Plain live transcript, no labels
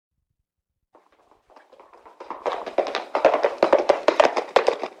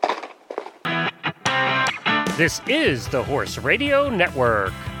This is the Horse Radio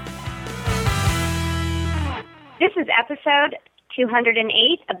Network. This is episode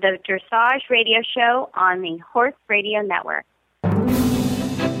 208 of the Dressage Radio Show on the Horse Radio Network.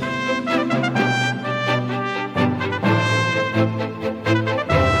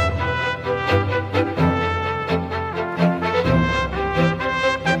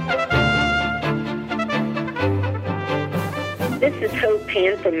 This is Hope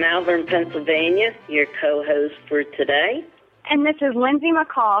Pan from Malvern, Pennsylvania, your co-host for today. And this is Lindsay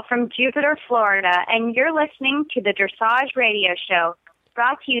McCall from Jupiter, Florida, and you're listening to the Dressage Radio Show,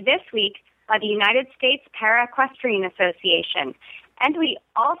 brought to you this week by the United States Para-Equestrian Association. And we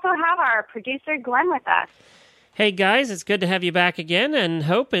also have our producer, Glenn, with us. Hey, guys, it's good to have you back again, and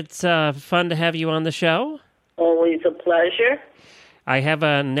Hope, it's fun to have you on the show. Always a pleasure. I have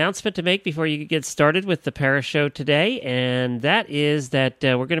an announcement to make before you get started with the Para Show today, and that is that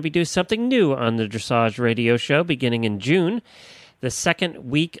we're going to be doing something new on the Dressage Radio Show beginning in June. The second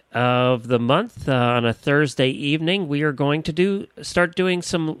week of the month, on a Thursday evening, we are going to start doing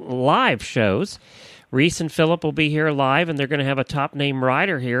some live shows. Reese and Philip will be here live, and they're going to have a top-name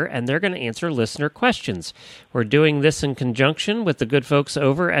rider here, and they're going to answer listener questions. We're doing this in conjunction with the good folks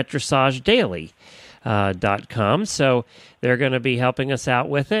over at DressageDaily.com. So they're going to be helping us out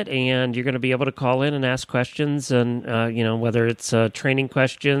with it, and you're going to be able to call in and ask questions, and whether it's training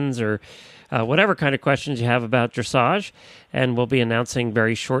questions or whatever kind of questions you have about dressage. And we'll be announcing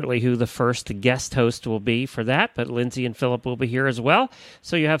very shortly who the first guest host will be for that, but Lindsay and Philip will be here as well.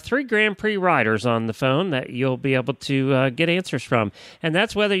 So you have 3 Grand Prix riders on the phone that you'll be able to get answers from, and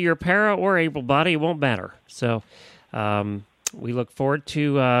that's whether you're para or able-body, it won't matter. So we look forward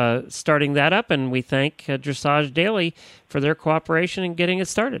to starting that up, and we thank Dressage Daily for their cooperation in getting it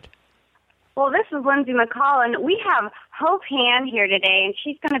started. Well, this is Lindsay McCall, and we have Hope Han here today, and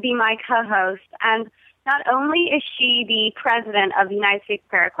she's going to be my co-host. And not only is she the president of the United States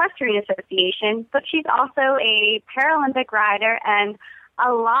Para-Equestrian Association, but she's also a Paralympic rider, and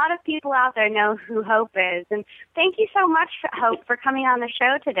a lot of people out there know who Hope is. And thank you so much, Hope, for coming on the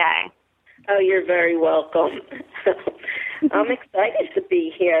show today. Oh, you're very welcome. I'm excited to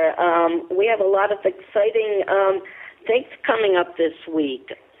be here. We have a lot of exciting things coming up this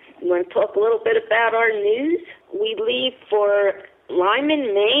week. You want to talk a little bit about our news? We leave for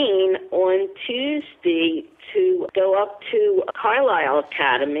Lyman, Maine on Tuesday to go up to Carlisle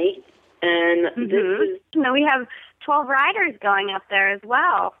Academy. And we have 12 riders going up there as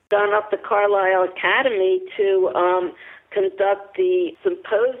well. Gone up to Carlisle Academy to conduct the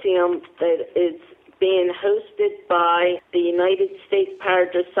symposium that is being hosted by the United States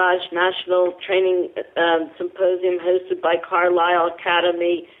Para-Dressage National Training Symposium, hosted by Carlisle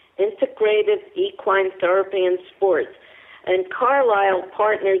Academy, Integrative Equine Therapy and Sports. And Carlisle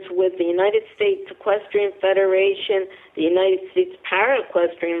partners with the United States Equestrian Federation, the United States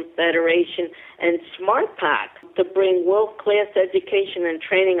Para-Equestrian Federation, and SmartPack to bring world-class education and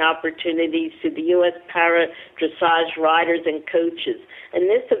training opportunities to the U.S. para-dressage riders and coaches. And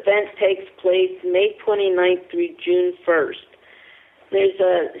this event takes place May 29th through June 1st. There's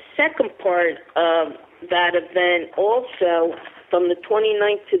a second part of that event also. From the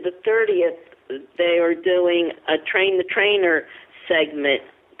 29th to the 30th, they are doing a Train the Trainer segment.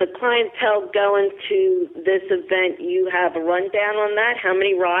 The clientele going to this event, you have a rundown on that? How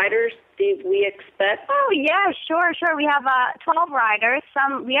many riders do we expect? Oh, yeah, sure. We have 12 riders.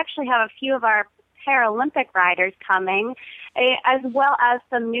 We actually have a few of our Paralympic riders coming, as well as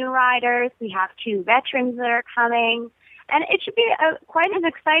some new riders. We have 2 veterans that are coming. And it should be quite an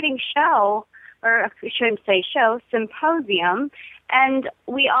exciting show. Or I shouldn't say show, symposium. And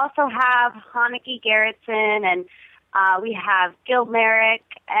we also have Hanneke Gerritsen, and we have Gil Merrick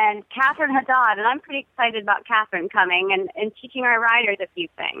and Catherine Haddad. And I'm pretty excited about Catherine coming and teaching our riders a few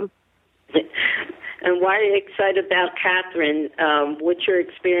things. And why are you excited about Catherine? What's your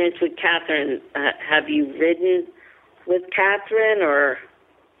experience with Catherine? Have you ridden with Catherine or...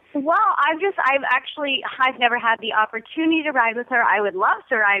 Well, I've never had the opportunity to ride with her. I would love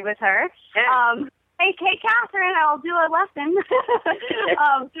to ride with her. Yeah. Hey, Catherine, I'll do a lesson.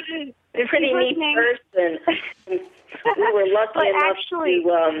 Pretty neat person. We were lucky enough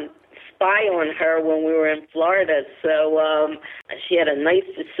to spy on her when we were in Florida. So she had a nice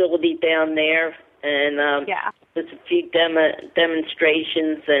facility down there, and there's a few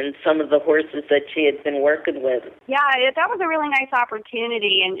demonstrations and some of the horses that she had been working with. Yeah, that was a really nice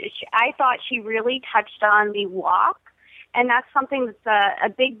opportunity, and I thought she really touched on the walk. And that's something that's a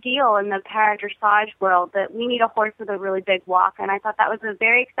big deal in the para-dressage world, that we need a horse with a really big walk. And I thought that was a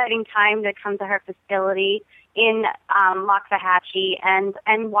very exciting time to come to her facility in Loxahatchee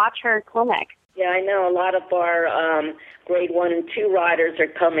and watch her clinic. Yeah, I know a lot of our grade 1 and 2 riders are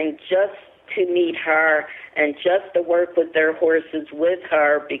coming just to meet her and just to work with their horses with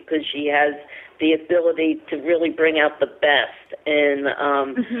her because she has the ability to really bring out the best in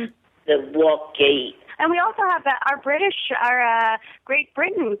the walk gait. And we also have our Great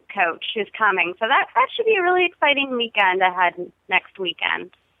Britain coach is coming. So that should be a really exciting weekend ahead next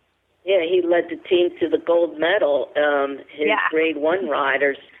weekend. Yeah, he led the team to the gold medal, his grade 1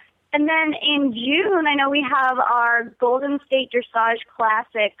 riders. And then in June, I know we have our Golden State Dressage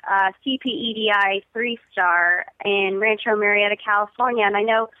Classic CPEDI 3-star in Rancho Murieta, California. And I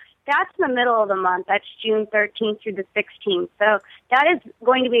know that's in the middle of the month. That's June 13th through the 16th. So that is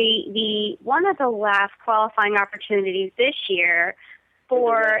going to be one of the last qualifying opportunities this year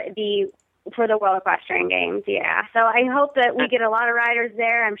for the World Equestrian Games, yeah. So I hope that we get a lot of riders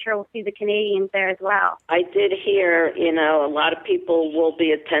there. I'm sure we'll see the Canadians there as well. I did hear, a lot of people will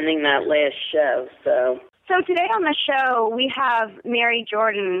be attending that last show, So today on the show, we have Mary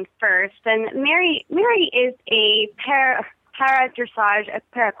Jordan first. And Mary is a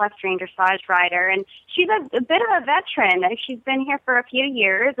para-equestrian dressage rider, and she's a bit of a veteran. She's been here for a few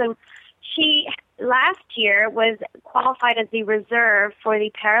years, and she last year was qualified as the reserve for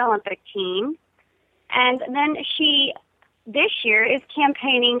the Paralympic team, and then she this year is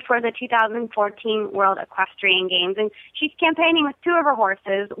campaigning for the 2014 World Equestrian Games, and she's campaigning with 2 of her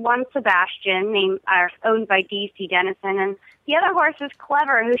horses, one Sebastian, owned by D.C. Dennison, and the other horse is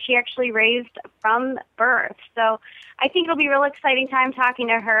Clever, who she actually raised from birth. So I think it'll be a real exciting time talking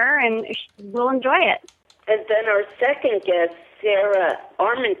to her, and we'll enjoy it. And then our second guest, Sarah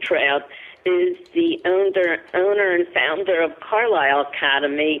Armentrout, is the owner and founder of Carlisle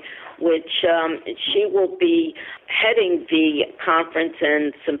Academy, which she will be heading the conference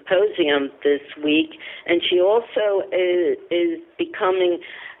and symposium this week. And she also is becoming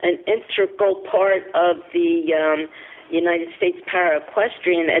an integral part of the United States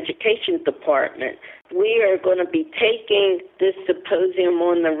Para-Equestrian Education Department. We are going to be taking this symposium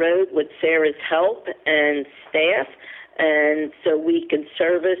on the road with Sarah's help and staff, and so we can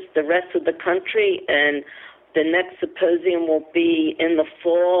service the rest of the country. And the next symposium will be in the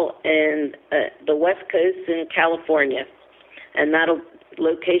fall in the West Coast in California, and that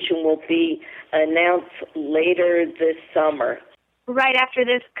location will be announced later this summer. Right after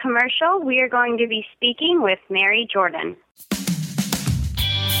this commercial, we are going to be speaking with Mary Jordan.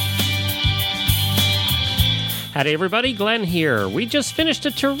 Howdy everybody, Glenn here. We just finished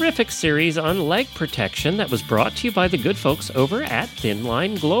a terrific series on leg protection that was brought to you by the good folks over at Thin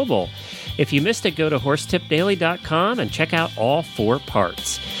Line Global. If you missed it, go to horsetipdaily.com and check out all 4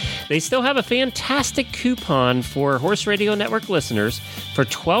 parts. They still have a fantastic coupon for Horse Radio Network listeners for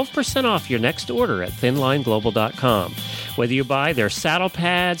 12% off your next order at thinlineglobal.com. Whether you buy their saddle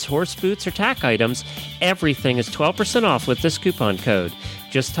pads, horse boots, or tack items, everything is 12% off with this coupon code.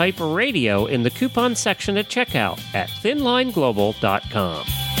 Just type radio in the coupon section at checkout at thinlineglobal.com.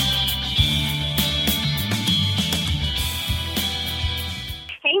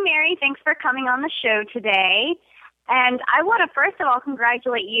 Hey, Mary, thanks for coming on the show today. And I want to first of all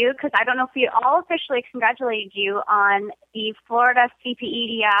congratulate you, because I don't know if we all officially congratulated you on the Florida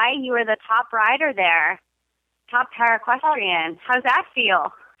CPEDI. You were the top rider there, top para-equestrian. How's that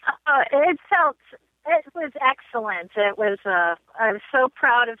feel? It was excellent. I was so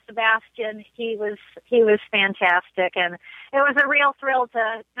proud of Sebastian. He was fantastic, and it was a real thrill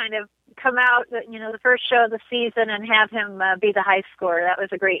to kind of come out, the first show of the season and have him be the high scorer. That was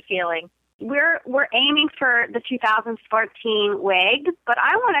a great feeling. We're aiming for the 2014 WEG, but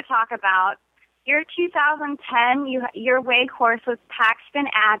I want to talk about your 2010. Your WEG horse was Paxton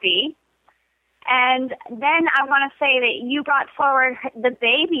Abbey. And then I want to say that you brought forward the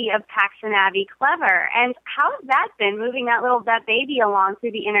baby of Paxton Abbey, Clever. And how has that been, moving that baby along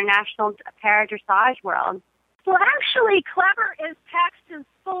through the international para-dressage world? Well, actually, Clever is Paxton's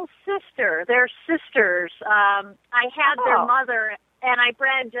full sister. They're sisters. I had their mother, and I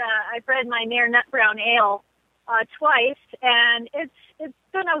bred my mare Nut Brown Ale twice, and it's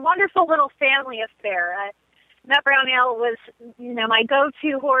been a wonderful little family affair. Nut Brown Ale was, my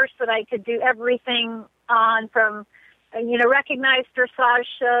go-to horse that I could do everything on, from, recognized dressage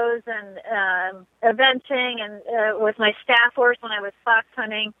shows and eventing, and with my staff horse when I was fox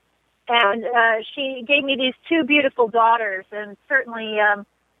hunting. And she gave me these 2 beautiful daughters, and certainly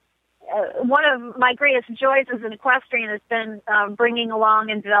one of my greatest joys as an equestrian has been bringing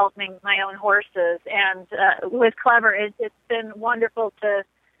along and developing my own horses. And with Clever, it's been wonderful to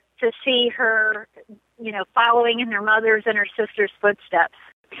see her, following in her mother's and her sister's footsteps.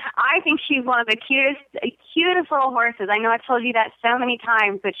 I think she's one of the cutest little horses. I know I've told you that so many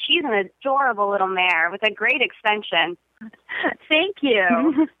times, but she's an adorable little mare with a great extension. Thank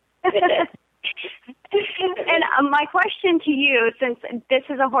you. And my question to you, since this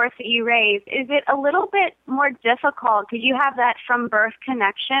is a horse that you raise, is it a little bit more difficult because you have that from birth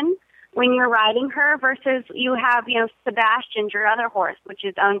connection when you're riding her versus you have, Sebastian, your other horse, which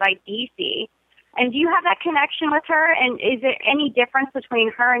is owned by DC. And do you have that connection with her? And is there any difference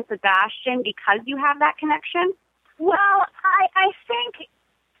between her and Sebastian because you have that connection? Well, I think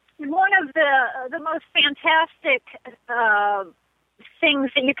one of the most fantastic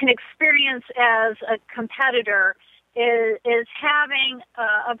things that you can experience as a competitor is having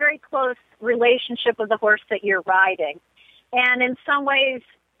a very close relationship with the horse that you're riding. And in some ways,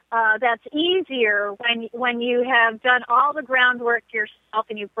 that's easier when you have done all the groundwork yourself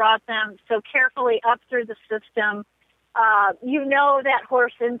and you've brought them so carefully up through the system. You know that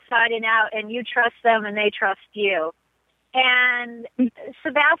horse inside and out, and you trust them and they trust you. And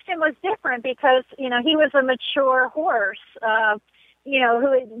Sebastian was different because, he was a mature horse,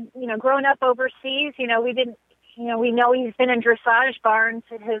 who had, grown up overseas. We know he's been in dressage barns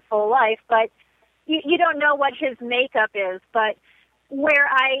his whole life, but you don't know what his makeup is. But where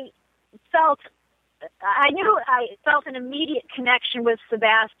I knew I felt an immediate connection with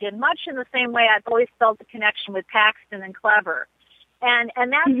Sebastian, much in the same way I've always felt a connection with Paxton and Clever. And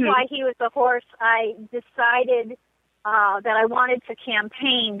that's why he was the horse I decided that I wanted to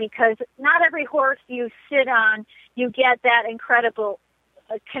campaign, because not every horse you sit on you get that incredible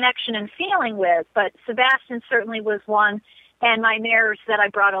connection and feeling with, but Sebastian certainly was one, and my mares that I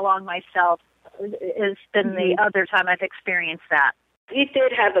brought along myself has been the other time I've experienced that. You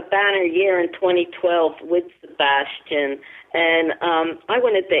did have a banner year in 2012 with Sebastian, and I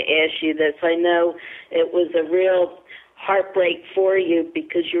wanted to ask you this. I know it was a real heartbreak for you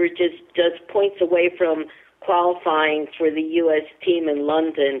because you were just points away from qualifying for the U.S. team in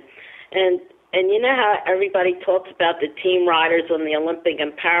London. And you know how everybody talks about the team riders on the Olympic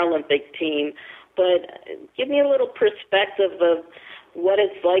and Paralympic team, but give me a little perspective of what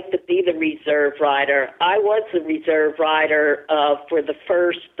it's like to be the reserve rider. I was the reserve rider for the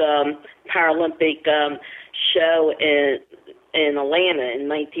first Paralympic show in Atlanta in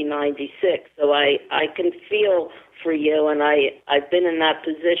 1996. So I can feel for you, and I've been in that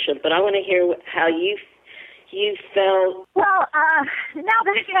position. But I want to hear how you felt. Well, now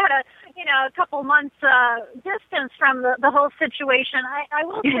that you had a couple months distance from the whole situation, I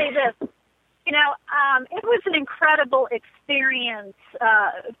will say this. It was an incredible experience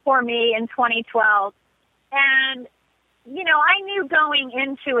for me in 2012. And, I knew going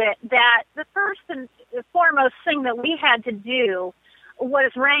into it that the first and foremost thing that we had to do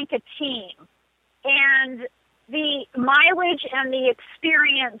was rank a team. And the mileage and the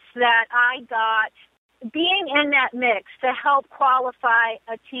experience that I got being in that mix to help qualify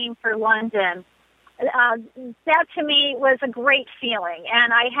a team for London, that to me was a great feeling.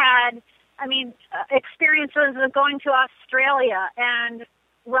 And I had experiences of going to Australia and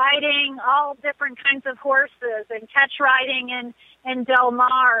riding all different kinds of horses and catch riding in Del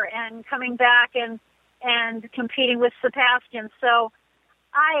Mar and coming back and competing with Sebastian. So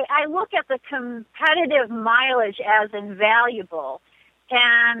I look at the competitive mileage as invaluable.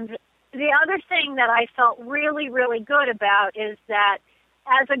 And the other thing that I felt really, really good about is that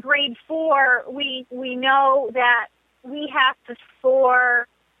as a grade 4, we know that we have to score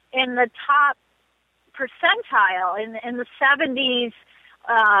in the top percentile in the 70s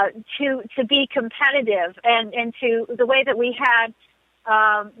to be competitive, and to the way that we had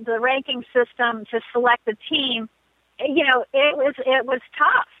the ranking system to select the team, it was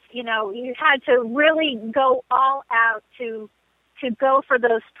tough. You had to really go all out to go for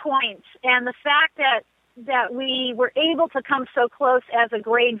those points, and the fact that we were able to come so close as a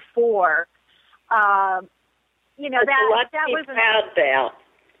grade 4, that was proud about.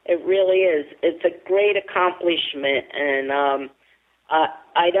 It really is. It's a great accomplishment, and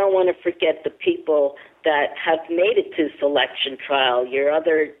I don't want to forget the people that have made it to selection trial, your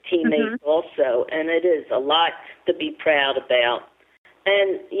other teammates also, and it is a lot to be proud about.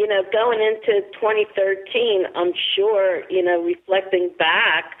 And, going into 2013, I'm sure, reflecting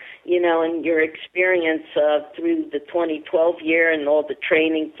back, and your experience through the 2012 year and all the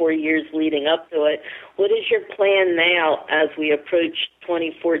training 4 years leading up to it, what is your plan now as we approach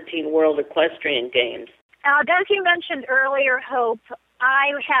 2014 World Equestrian Games? As you mentioned earlier, Hope,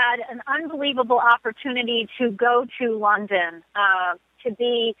 I had an unbelievable opportunity to go to London, to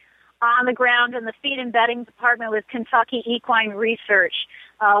be on the ground in the feed and bedding department with Kentucky Equine Research,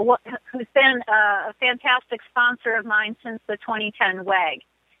 who's been a fantastic sponsor of mine since the 2010 WEG.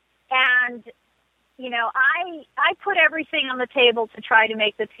 And, I put everything on the table to try to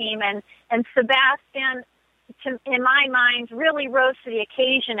make the team, and Sebastian, in my mind, really rose to the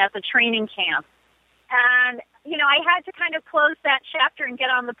occasion at the training camp. And, I had to kind of close that chapter and get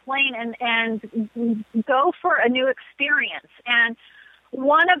on the plane and go for a new experience. And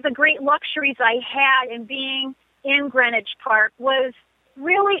one of the great luxuries I had in being in Greenwich Park was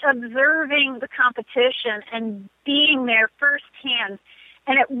really observing the competition and being there firsthand.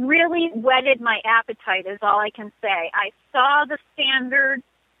 And it really whetted my appetite, is all I can say. I saw the standard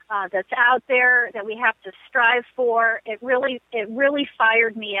that's out there that we have to strive for. It really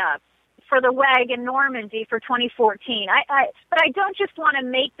fired me up for the WAG in Normandy for 2014. But I don't just want to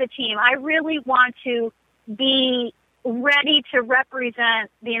make the team. I really want to be ready to represent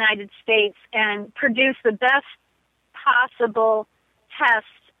the United States and produce the best possible test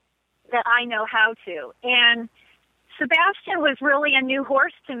that I know how to. And Sebastian was really a new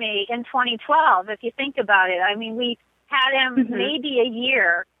horse to me in 2012, if you think about it. I mean, we had him maybe a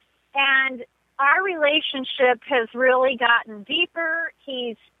year, and our relationship has really gotten deeper.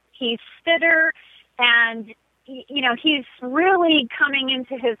 He's fitter, and he's really coming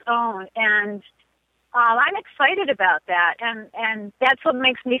into his own, and I'm excited about that, and that's what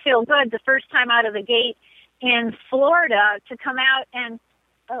makes me feel good. The first time out of the gate in Florida to come out and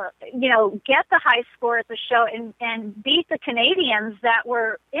get the high score at the show and beat the Canadians that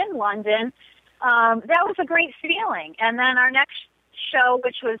were in London, that was a great feeling. And then our next show,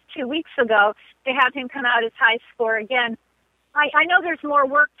 which was 2 weeks ago, to have him come out as high score again. I know there's more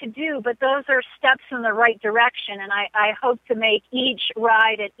work to do, but those are steps in the right direction, and I hope to make each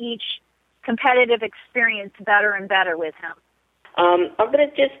ride and each competitive experience better and better with him. I'm going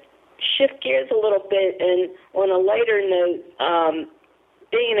to just shift gears a little bit, and on a lighter note,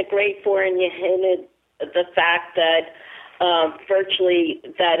 being a grade 4, and you hinted the fact that virtually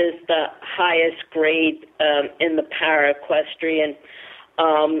that is the highest grade in the para-equestrian,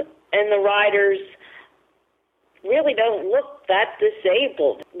 and the riders really don't look that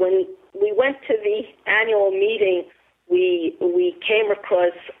disabled. When we went to the annual meeting, we came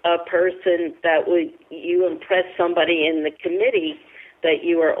across a person that you impressed somebody in the committee that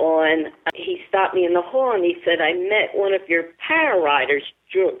you were on. He stopped me in the hall and he said, I met one of your para riders,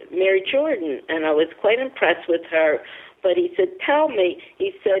 Mary Jordan, and I was quite impressed with her. But he said, tell me,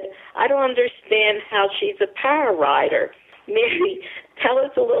 he said, I don't understand how she's a para rider. Mary, tell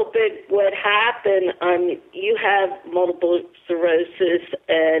us a little bit what happened. You have multiple sclerosis,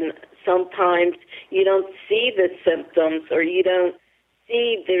 and sometimes you don't see the symptoms, or you don't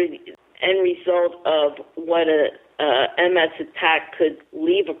see the end result of what a MS attack could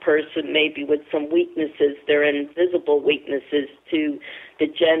leave a person, maybe with some weaknesses. They're invisible weaknesses to the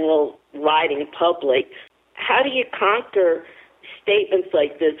general riding public. How do you conquer statements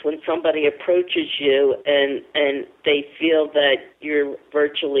like this when somebody approaches you and they feel that you're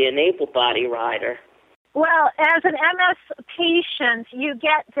virtually an able-bodied rider? Well, as an MS patient, you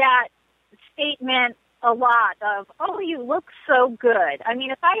get that statement a lot of, oh, you look so good. I mean,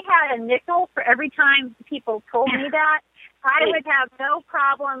 if I had a nickel for every time people told me that, I would have no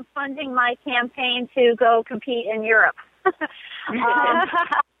problem funding my campaign to go compete in Europe. But,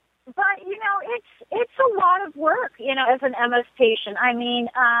 it's a lot of work, as an MS patient. I mean,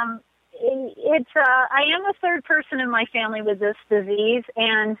 I am the third person in my family with this disease,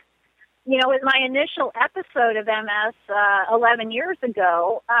 and with my initial episode of MS 11 years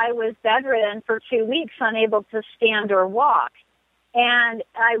ago, I was bedridden for 2 weeks, unable to stand or walk. And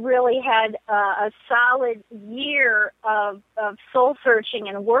I really had a solid year of soul-searching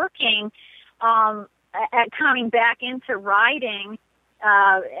and working at coming back into riding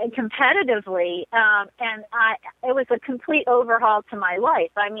competitively. And it was a complete overhaul to my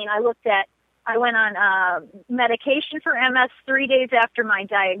life. I mean, I went on medication for MS 3 days after my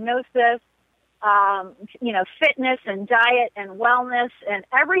diagnosis, fitness and diet and wellness, and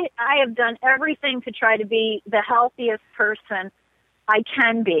I have done everything to try to be the healthiest person I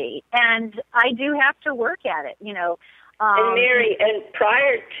can be. And I do have to work at it, And Mary, and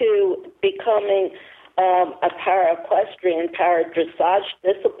prior to becoming a para-equestrian, para-dressage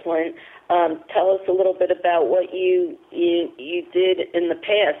discipline, tell us a little bit about what you did in the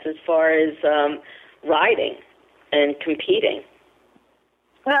past as far as riding and competing.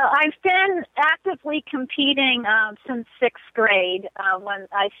 Well, I've been actively competing since 6th grade when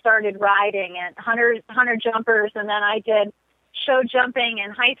I started riding at 100 jumpers, and then I did show jumping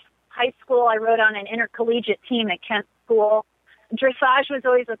in high school. I rode on an intercollegiate team at Kent School. Dressage was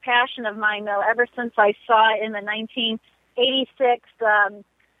always a passion of mine, though, ever since I saw it in the 1986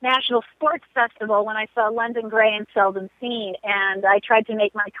 National Sports Festival when I saw London Gray and Seldom Seen, and I tried to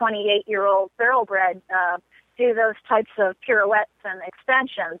make my 28-year-old thoroughbred do those types of pirouettes and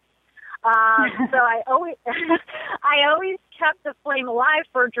extensions. So I always kept the flame alive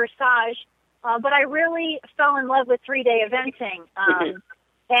for dressage, but I really fell in love with 3-day eventing,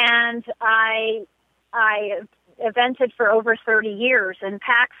 and I evented for over 30 years. And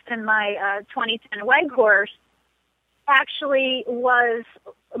Paxton, my 2010 Weghorse, actually was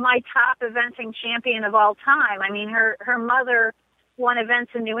my top eventing champion of all time. I mean, her mother won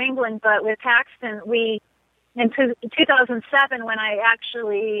events in New England, but with Paxton, in 2007, when I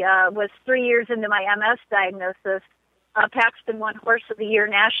actually was 3 years into my MS diagnosis, Paxton won Horse of the Year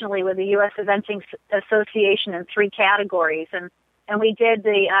nationally with the U.S. Eventing Association in 3 categories, and we did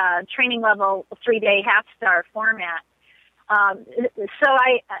the training level 3-day half-star format. So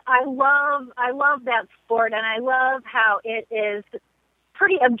I love that sport, and I love how it is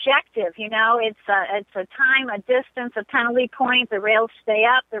pretty objective. You know, it's a time, a distance, a penalty point. The rails stay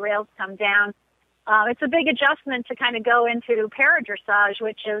up, the rails come down. It's a big adjustment to kind of go into para-dressage,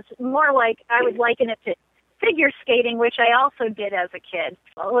 which is more like, I would liken it to figure skating, which I also did as a kid.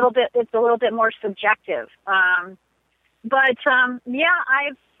 It's a little bit more subjective.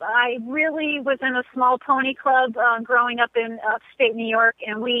 I really was in a small pony club growing up in upstate New York,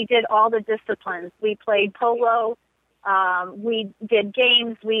 and we did all the disciplines. We played polo, we did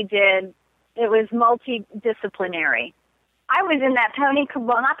games, it was multidisciplinary. I was in that pony club,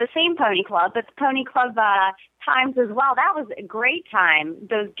 well, not the same pony club, but the pony club times as well. That was a great time.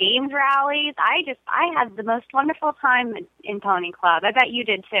 Those games rallies, I had the most wonderful time in pony club. I bet you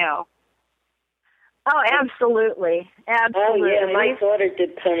did too. Oh, absolutely. Oh, yeah, my daughter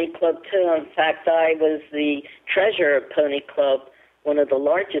did Pony Club, too. In fact, I was the treasurer of Pony Club, one of the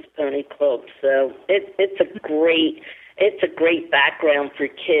largest pony clubs. So it's a great background for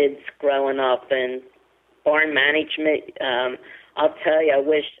kids growing up. And barn management, I'll tell you, I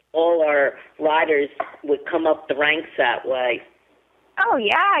wish all our riders would come up the ranks that way. Oh,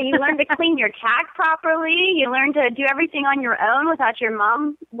 yeah. You learn to clean your tack properly. You learn to do everything on your own without your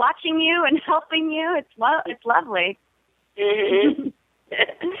mom watching you and helping you. It's lovely. Mm-hmm.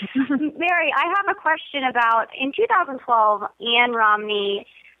 Mary, I have a question about, in 2012, Ann Romney,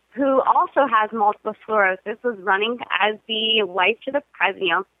 who also has multiple sclerosis, was running as the wife to the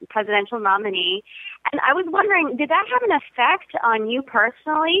presidential nominee. And I was wondering, did that have an effect on you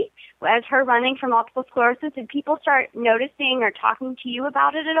personally as her running for multiple sclerosis? Did people start noticing or talking to you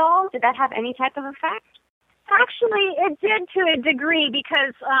about it at all? Did that have any type of effect? Actually, it did to a degree,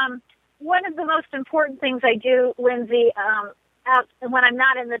 because one of the most important things I do, Lindsay, when I'm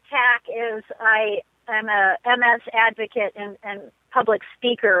not in the TAC, is I'm a MS advocate and public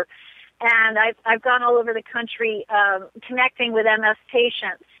speaker, and I've gone all over the country connecting with MS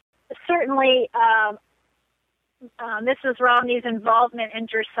patients. Certainly, Mrs. Romney's involvement in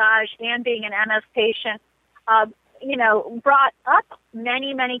dressage and being an MS patient, brought up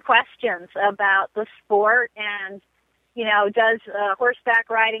many, many questions about the sport and, does horseback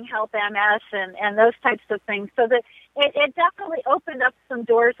riding help MS and those types of things. So that it definitely opened up some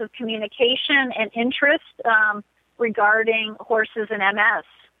doors of communication and interest regarding horses and MS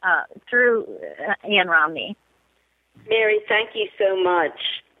through Ann Romney. Mary, thank you so much.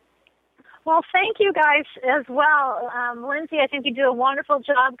 Well, thank you guys as well. Lindsay, I think you do a wonderful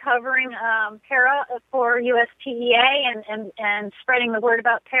job covering para for USPEA and spreading the word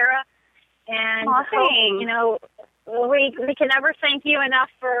about para. And we can never thank you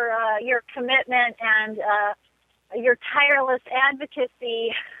enough for your commitment and your tireless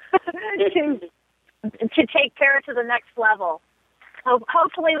advocacy to take para to the next level.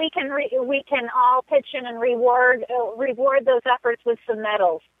 Hopefully, we can all pitch in and reward those efforts with some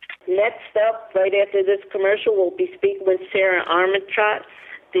medals. Next up, right after this commercial, we'll be speaking with Sarah Armentrout,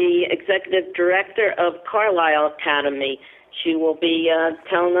 the Executive Director of Carlisle Academy. She will be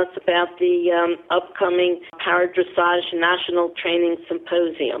telling us about the upcoming Para Dressage National Training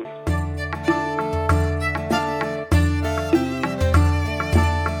Symposium.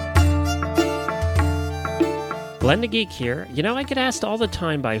 Glenn the Geek here. I get asked all the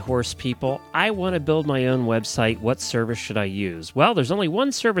time by horse people, I want to build my own website. What service should I use? Well, there's only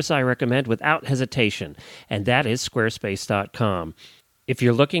one service I recommend without hesitation, and that is Squarespace.com. If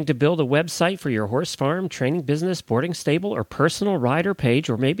you're looking to build a website for your horse farm, training business, boarding stable, or personal rider page,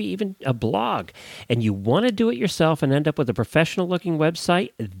 or maybe even a blog, and you want to do it yourself and end up with a professional-looking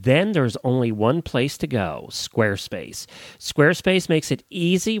website, then there's only one place to go, Squarespace. Squarespace makes it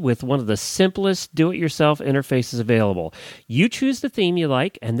easy with one of the simplest do-it-yourself interfaces available. You choose the theme you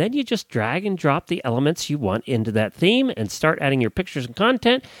like, and then you just drag and drop the elements you want into that theme and start adding your pictures and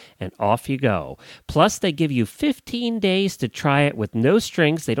content, and off you go. Plus, they give you 15 days to try it with no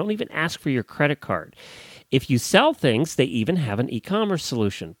strings. They don't even ask for your credit card. If you sell things, they even have an e-commerce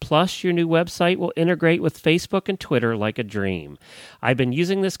solution. Plus, your new website will integrate with Facebook and Twitter like a dream. I've been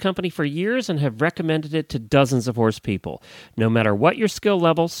using this company for years and have recommended it to dozens of horse people. No matter what your skill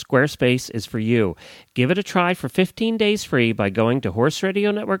level, Squarespace is for you. Give it a try for 15 days free by going to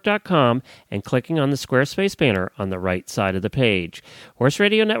horseradionetwork.com and clicking on the Squarespace banner on the right side of the page.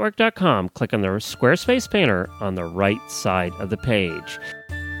 Horseradionetwork.com, click on the Squarespace banner on the right side of the page.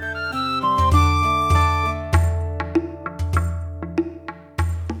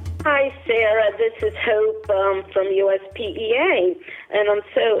 Hi, Sarah. This is Hope from USPEA, and I'm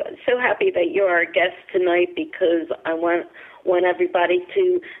so happy that you're our guest tonight because I want everybody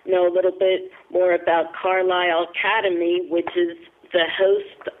to know a little bit more about Carlisle Academy, which is the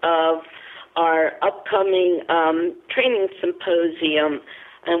host of our upcoming training symposium.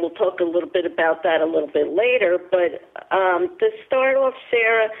 And we'll talk a little bit about that a little bit later. But to start off,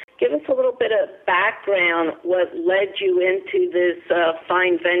 Sarah, give us a little bit of background, what led you into this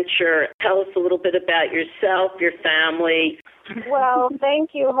fine venture. Tell us a little bit about yourself, your family. Well,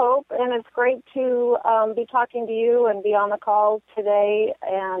 thank you, Hope, and it's great to be talking to you and be on the call today.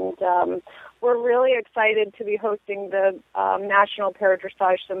 And we're really excited to be hosting the National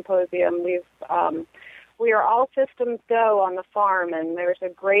Paradressage Symposium. We are all systems go on the farm, and there's a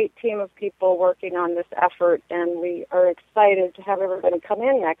great team of people working on this effort, and we are excited to have everybody come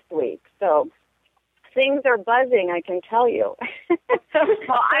in next week. So things are buzzing, I can tell you.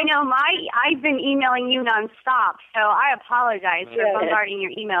 Well, I know I've been emailing you nonstop, so I apologize for bombarding your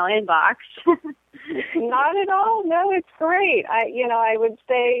email inbox. Not at all. No, it's great. I would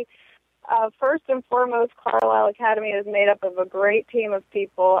say first and foremost, Carlisle Academy is made up of a great team of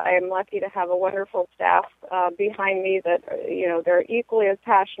people. I am lucky to have a wonderful staff behind me that, they're equally as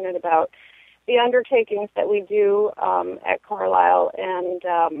passionate about the undertakings that we do at Carlisle.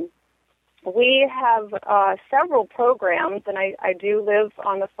 And we have several programs, and I do live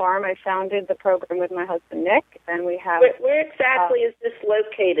on the farm. I founded the program with my husband, Nick, and we have... Where exactly is this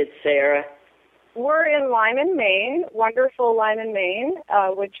located, Sarah? We're in Lyman, Maine, wonderful Lyman, Maine,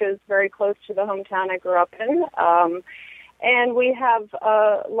 which is very close to the hometown I grew up in. And we have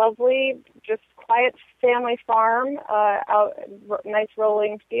a lovely, just quiet family farm, out nice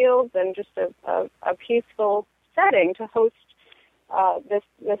rolling fields, and just a peaceful setting to host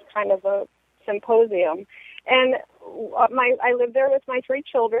this kind of a symposium. And I live there with my 3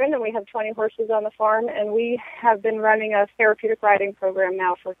 children, and we have 20 horses on the farm, and we have been running a therapeutic riding program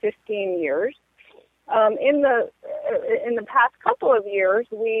now for 15 years. In the past couple of years,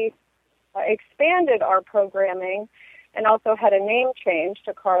 we expanded our programming and also had a name change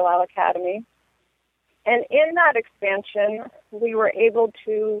to Carlisle Academy. And in that expansion, we were able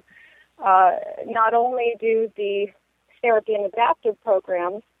to not only do the therapy and adaptive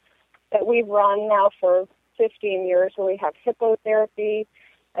programs that we've run now for 15 years, where we have hippotherapy,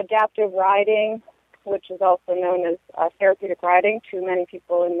 adaptive riding, which is also known as therapeutic riding to many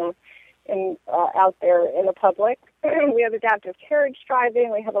people out there in the public. We have adaptive carriage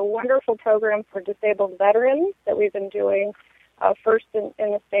driving. We have a wonderful program for disabled veterans that we've been doing first in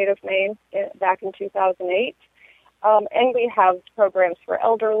the state of Maine back in 2008. And we have programs for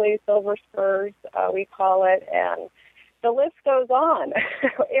elderly, silver spurs, we call it, and the list goes on.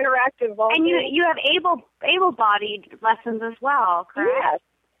 Interactive volunteering. And you have able-bodied lessons as well, correct?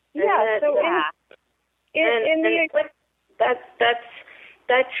 Yes. Yeah. So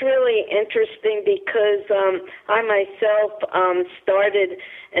That's really interesting because I myself started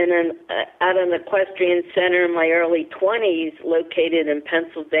at an equestrian center in my early 20s located in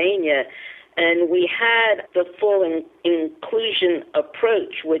Pennsylvania, and we had the full inclusion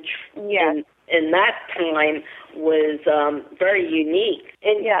approach, which in that time was very unique.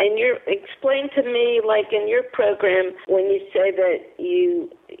 And you explain to me, like in your program, when you say that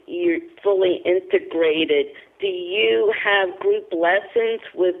you're fully integrated, do you have group lessons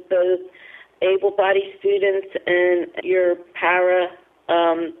with both able-bodied students and your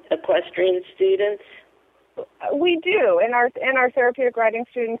equestrian students? We do, and our therapeutic riding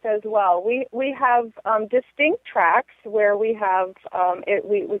students as well. We have distinct tracks where we have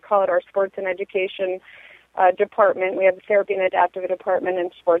we call it our sports and education department. We have a therapy and adaptive department in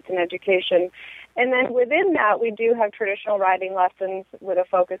sports and education. And then within that, we do have traditional riding lessons with a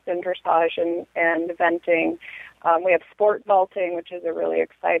focus in dressage and eventing. We have sport vaulting, which is a really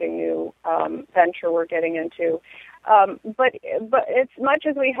exciting new venture we're getting into. But as much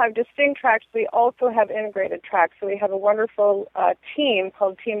as we have distinct tracks, we also have integrated tracks. So we have a wonderful team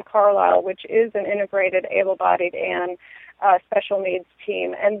called Team Carlisle, which is an integrated able-bodied and special needs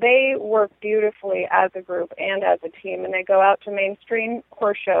team. And they work beautifully as a group and as a team. And they go out to mainstream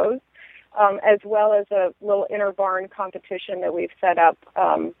horse shows, as well as a little inner barn competition that we've set up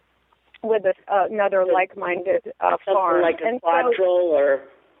with another like-minded farm. Like a quadrille or...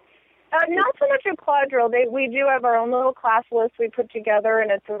 not so much a quadrille. We do have our own little class list we put together, and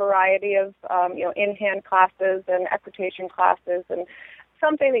it's a variety of in-hand classes and equitation classes, and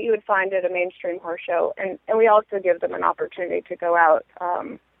something that you would find at a mainstream horse show. And we also give them an opportunity to go out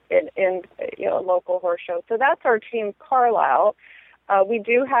in a local horse show. So that's our Team Carlisle. We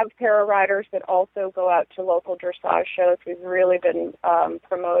do have para riders that also go out to local dressage shows. We've really been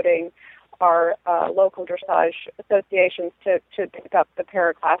promoting our local dressage associations to pick up the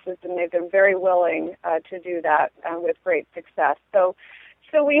para classes, and they've been very willing to do that with great success. So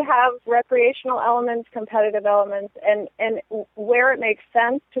we have recreational elements, competitive elements, and where it makes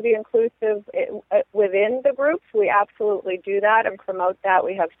sense to be inclusive within the groups, we absolutely do that and promote that.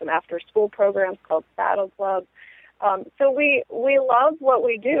 We have some after-school programs called Saddle Club. So we love what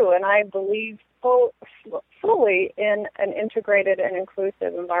we do, and I believe fully in an integrated and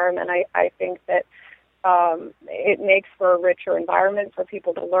inclusive environment. I think that it makes for a richer environment for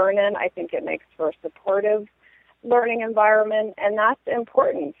people to learn in. I think it makes for a supportive learning environment, and that's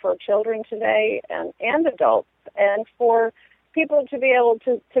important for children today and adults, and for people to be able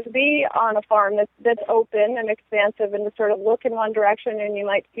to be on a farm that's open and expansive and to sort of look in one direction and you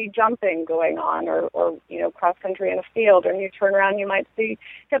might see jumping going on or cross country in a field, and you turn around you might see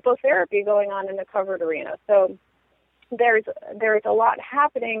hippotherapy going on in the covered arena. So there's a lot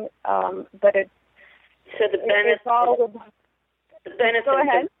happening, but it's so the benefits Go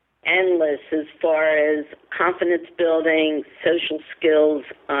ahead. are endless as far as confidence building, social skills.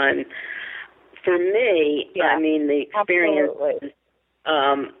 For me, yeah, I mean, the experiences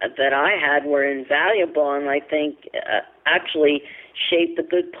that I had were invaluable, and I think actually shaped a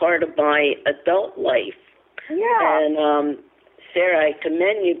good part of my adult life. Yeah. And Sarah, I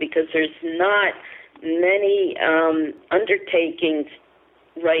commend you because there's not many undertakings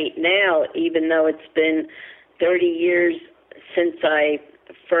right now, even though it's been 30 years since I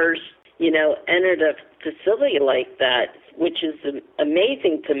first, entered a facility like that, which is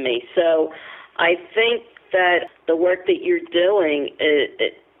amazing to me. So I think that the work that you're doing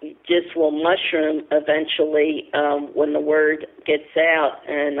it just will mushroom eventually when the word gets out,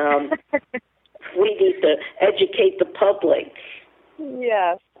 and we need to educate the public.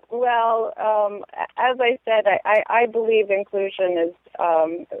 Yes. Well, as I said, I believe inclusion is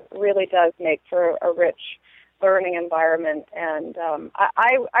really does make for a rich learning environment, and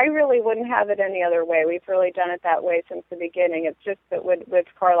I really wouldn't have it any other way. We've really done it that way since the beginning. It's just that with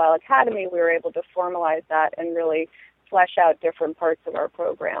Carlisle Academy, we were able to formalize that and really flesh out different parts of our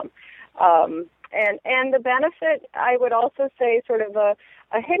program. And the benefit, I would also say, sort of a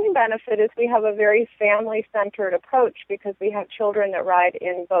hidden benefit, is we have a very family-centered approach because we have children that ride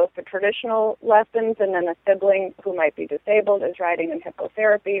in both the traditional lessons, and then a sibling who might be disabled is riding in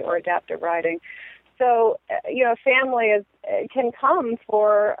hippotherapy or adaptive riding. So, family can come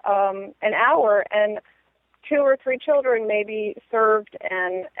for an hour, and 2 or 3 children may be served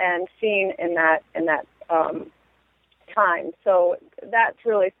and seen in that time. So that's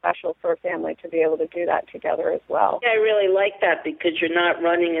really special for a family to be able to do that together as well. Yeah, I really like that because you're not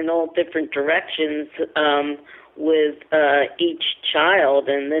running in all different directions with each child,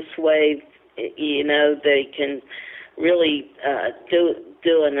 and this way, they can really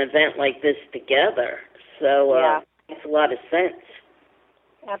do an event like this together. So it makes a lot of sense.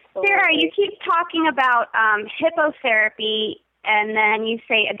 Absolutely. Sarah, you keep talking about hippotherapy, and then you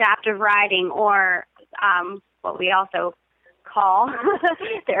say adaptive riding, or what we also call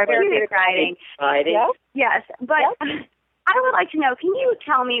therapeutic riding. Yep. Yes, but I would like to know, can you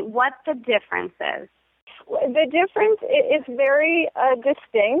tell me what the difference is? The difference is very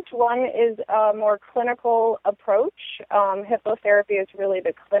distinct. One is a more clinical approach. Hippotherapy is really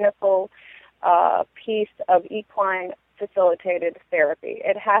the clinical piece of equine facilitated therapy.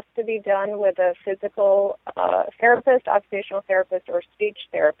 It has to be done with a physical therapist, occupational therapist, or speech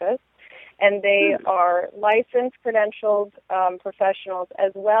therapist, and they are licensed, credentialed professionals,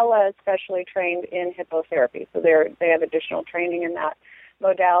 as well as specially trained in hippotherapy. So they have additional training in that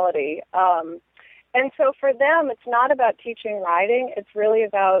modality. And so for them, it's not about teaching riding. It's really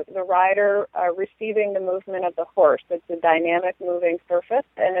about the rider receiving the movement of the horse. It's a dynamic moving surface,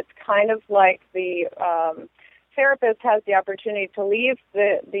 and it's kind of like the therapist has the opportunity to leave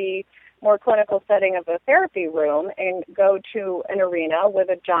the more clinical setting of a therapy room and go to an arena with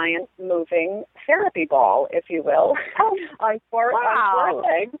a giant moving therapy ball, if you will, on four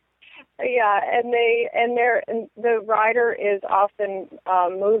legs. Yeah, and the rider is often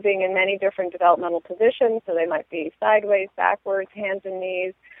moving in many different developmental positions. So they might be sideways, backwards, hands and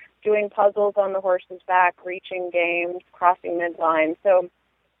knees, doing puzzles on the horse's back, reaching games, crossing midline. So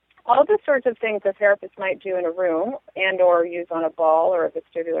all the sorts of things a therapist might do in a room and or use on a ball or a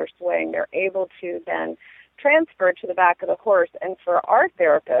vestibular swing, they're able to then transfer to the back of the horse. And for our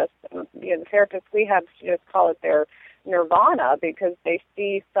therapists, the therapists we have just call it their nirvana because they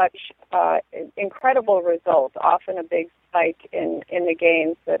see such incredible results, often a big spike in the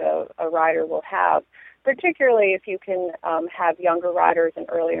gains that a rider will have, particularly if you can have younger riders in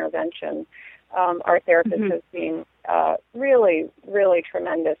early intervention. Our therapist has seen really, really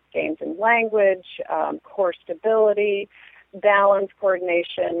tremendous gains in language, core stability, balance,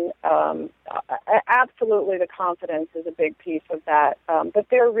 coordination. Absolutely, the confidence is a big piece of that. But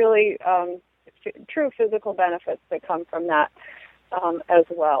there are really true physical benefits that come from that as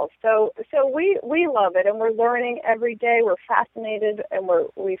well. So we love it, and we're learning every day. We're fascinated, and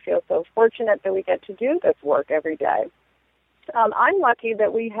we feel so fortunate that we get to do this work every day. I'm lucky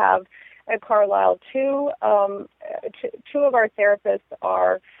that we have at Carlisle two of our therapists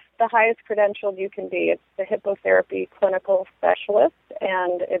are the highest credentialed you can be. It's the hippotherapy clinical specialist,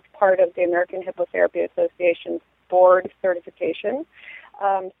 and it's part of the American Hippotherapy Association's board certification.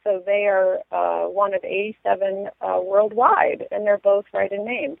 So they are one of 87 worldwide, and they're both right in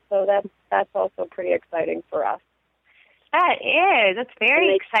Maine. So that's also pretty exciting for us. That is. That's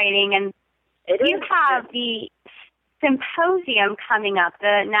very exciting. And you have the symposium coming up,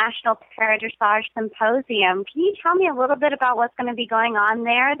 the National Paradressage Symposium. Can you tell me a little bit about what's going to be going on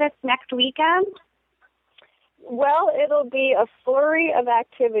there this next weekend? Well, it'll be a flurry of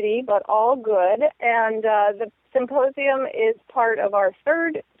activity, but all good. And the symposium is part of our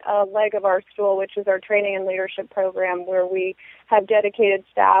third leg of our stool, which is our training and leadership program, where we have dedicated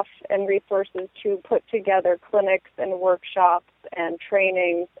staff and resources to put together clinics and workshops and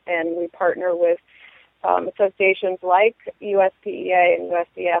trainings, and we partner with associations like USPEA and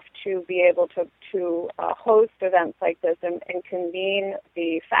USDF to be able to host events like this and convene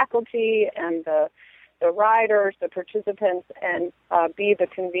the faculty and the riders, the participants, and be the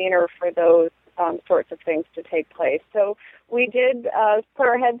convener for those sorts of things to take place. So we did put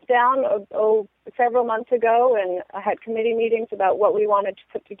our heads down several months ago and had committee meetings about what we wanted to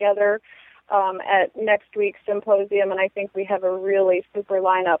put together at next week's symposium, and I think we have a really super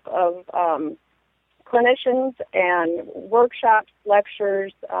lineup of clinicians and workshops,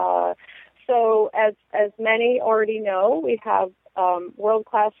 lectures. So as many already know, we have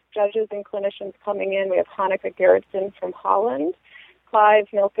world-class judges and clinicians coming in. We have Hanneke Gerritsen from Holland, Clive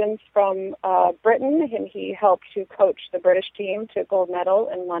Milkins from Britain, and he helped to coach the British team to gold medal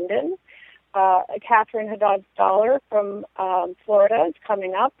in London. Catherine Haddad-Stoller from Florida is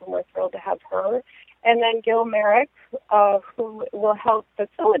coming up, and we're thrilled to have her. And then Gil Merrick, who will help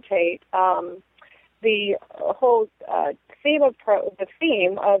facilitate the whole theme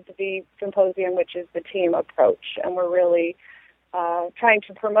of the symposium, which is the team approach. And we're really trying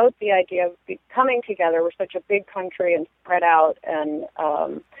to promote the idea of coming together. We're such a big country and spread out, and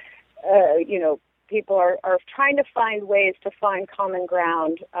people are trying to find ways to find common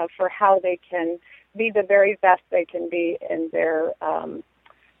ground for how they can be the very best they can be in their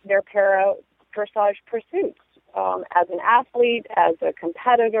para dressage pursuits as an athlete, as a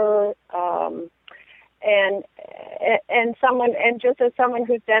competitor, and just as someone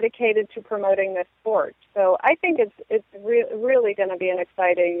who's dedicated to promoting this sport. So I think it's really going to be an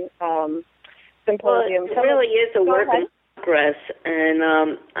exciting symposium. Well, it really is a work in progress, and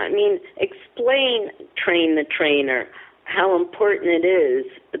explain Train the Trainer, how important it is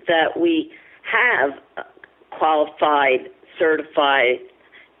that we have qualified, certified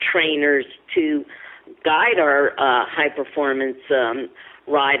trainers to guide our high performance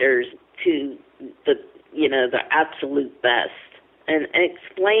riders to the absolute best, and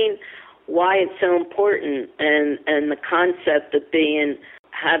explain why it's so important, and the concept of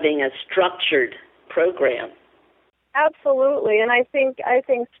having a structured program. Absolutely, and I think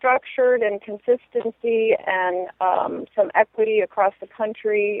structured and consistency and some equity across the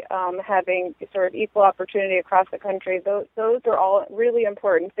country, having sort of equal opportunity across the country, those are all really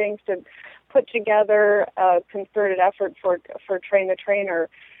important things to put together a concerted effort for Train the Trainer.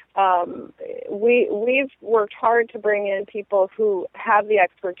 we've worked hard to bring in people who have the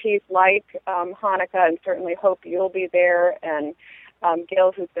expertise, like Hanukkah, and certainly hope you'll be there, and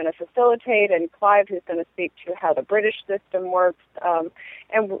Gil, who's going to facilitate, and Clive, who's going to speak to how the British system works.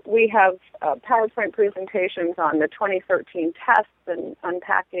 And we have PowerPoint presentations on the 2013 tests and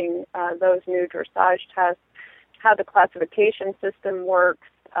unpacking those new dressage tests, how the classification system works,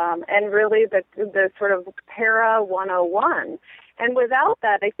 and really the sort of para 101. And without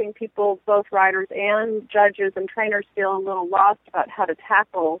that, I think people, both riders and judges and trainers, feel a little lost about how to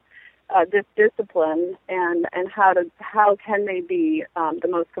tackle this discipline and how can they be the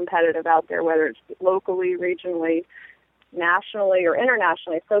most competitive out there, whether it's locally, regionally, nationally, or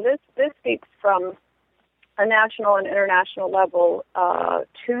internationally. So this speaks from a national and international level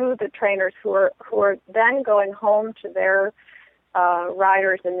to the trainers who are then going home to their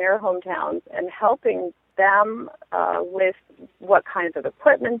riders in their hometowns and helping them with what kinds of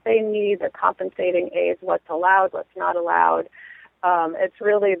equipment they need, the compensating aids, what's allowed, what's not allowed. It's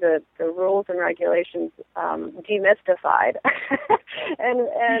really the rules and regulations demystified. and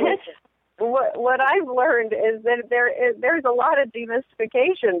what I've learned is that there's a lot of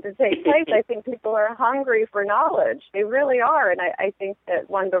demystification to take place. I think people are hungry for knowledge. They really are. And I think that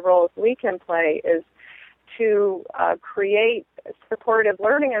one of the roles we can play is to create supportive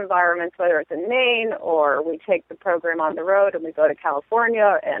learning environments, whether it's in Maine or we take the program on the road and we go to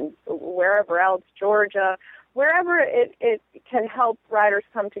California and wherever else, Georgia, wherever it can help riders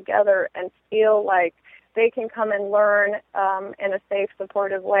come together and feel like they can come and learn in a safe,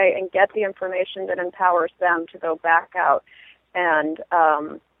 supportive way and get the information that empowers them to go back out and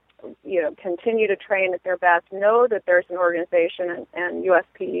continue to train at their best, know that there's an organization and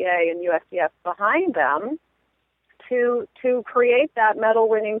USPEA and USDF behind them to create that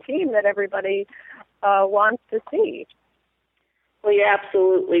medal-winning team that everybody wants to see. Well, you're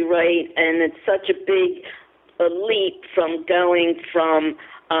absolutely right, and it's such a big leap from going from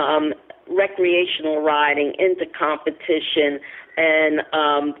recreational riding into competition, and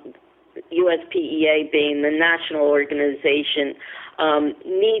USPEA being the national organization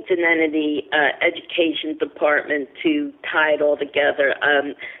needs an entity education department to tie it all together.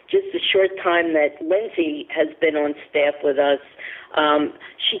 Just a short time that Lindsay has been on staff with us,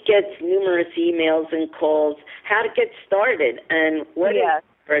 she gets numerous emails and calls how to get started and what is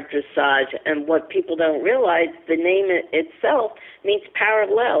dressage. And what people don't realize, the name itself means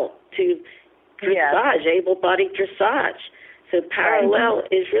parallel to dressage, able-bodied dressage. So parallel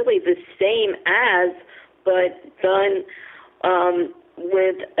is really the same as, but done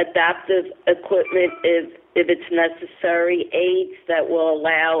with adaptive equipment if it's necessary, aids that will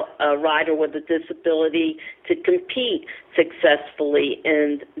allow a rider with a disability to compete successfully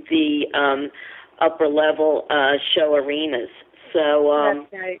in the upper level show arenas. So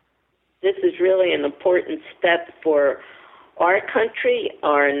this is really an important step for our country,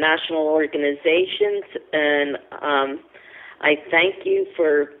 our national organizations, and I thank you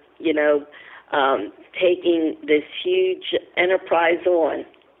for, taking this huge enterprise on.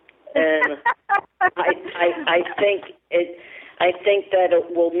 And I think that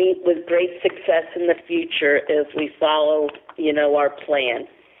it will meet with great success in the future if we follow, our plan.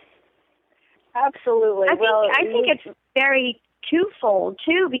 Absolutely. I think it's very twofold,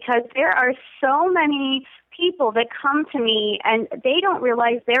 too, because there are so many people that come to me and they don't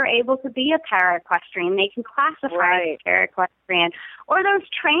realize they're able to be a para-equestrian. They can classify as a para-equestrian. Or those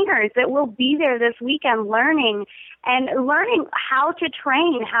trainers that will be there this weekend learning how to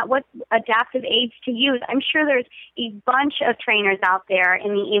train, what adaptive aids to use. I'm sure there's a bunch of trainers out there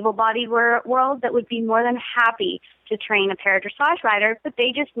in the able-bodied world that would be more than happy to train a para-dressage rider, but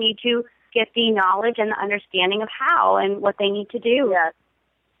they just need to get the knowledge and the understanding of how and what they need to do. Yes,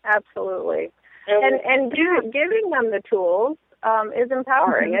 absolutely. And giving them the tools is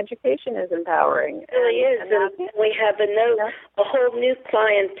empowering. Mm-hmm. Education is empowering. It really is. And we have a whole new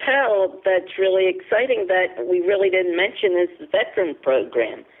clientele that's really exciting that we really didn't mention is the veteran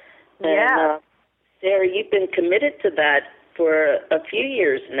program. Yeah. And, Sarah, you've been committed to that for a few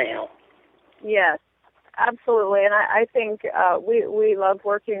years now. Yes, absolutely. And I think we love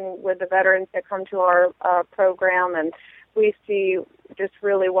working with the veterans that come to our program, and we see just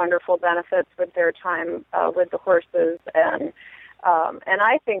really wonderful benefits with their time with the horses, and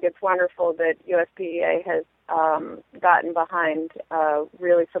I think it's wonderful that USPEA has gotten behind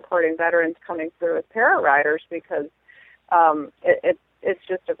really supporting veterans coming through as para riders, because it's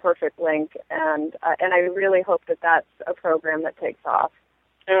just a perfect link, and I really hope that that's a program that takes off.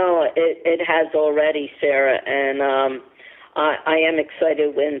 Oh, it has already, Sarah, and I am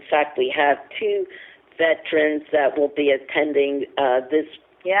excited. In fact, we have two veterans that will be attending this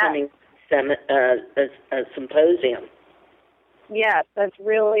upcoming symposium. Yes, that's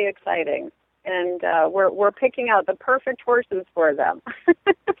really exciting. And we're picking out the perfect horses for them.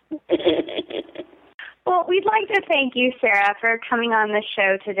 Well, we'd like to thank you, Sarah, for coming on the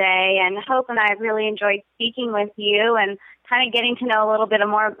show today. And Hope and I really enjoyed speaking with you and kind of getting to know a little bit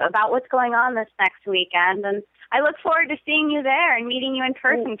more about what's going on this next weekend. And I look forward to seeing you there and meeting you in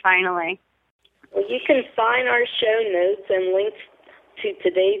person finally. Well, you can find our show notes and links to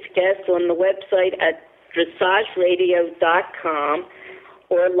today's guest on the website at dressageradio.com,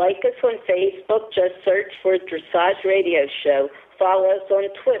 or like us on Facebook. Just search for Dressage Radio Show. Follow us on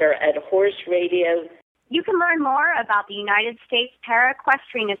Twitter at Horse Radio. You can learn more about the United States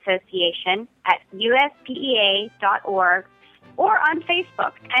Para-Equestrian Association at uspea.org or on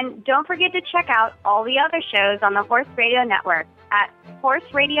Facebook. And don't forget to check out all the other shows on the Horse Radio Network at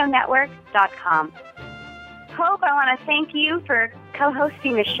horseradionetwork.com. Hope, I want to thank you for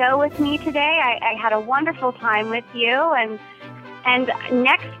co-hosting the show with me today. I had a wonderful time with you, and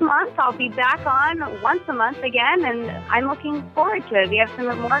next month I'll be back on once a month again, and I'm looking forward to it. We have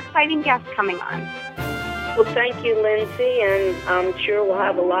some more exciting guests coming on. Well, thank you, Lindsay, and I'm sure we'll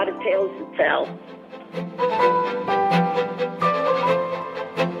have a lot of tales to tell.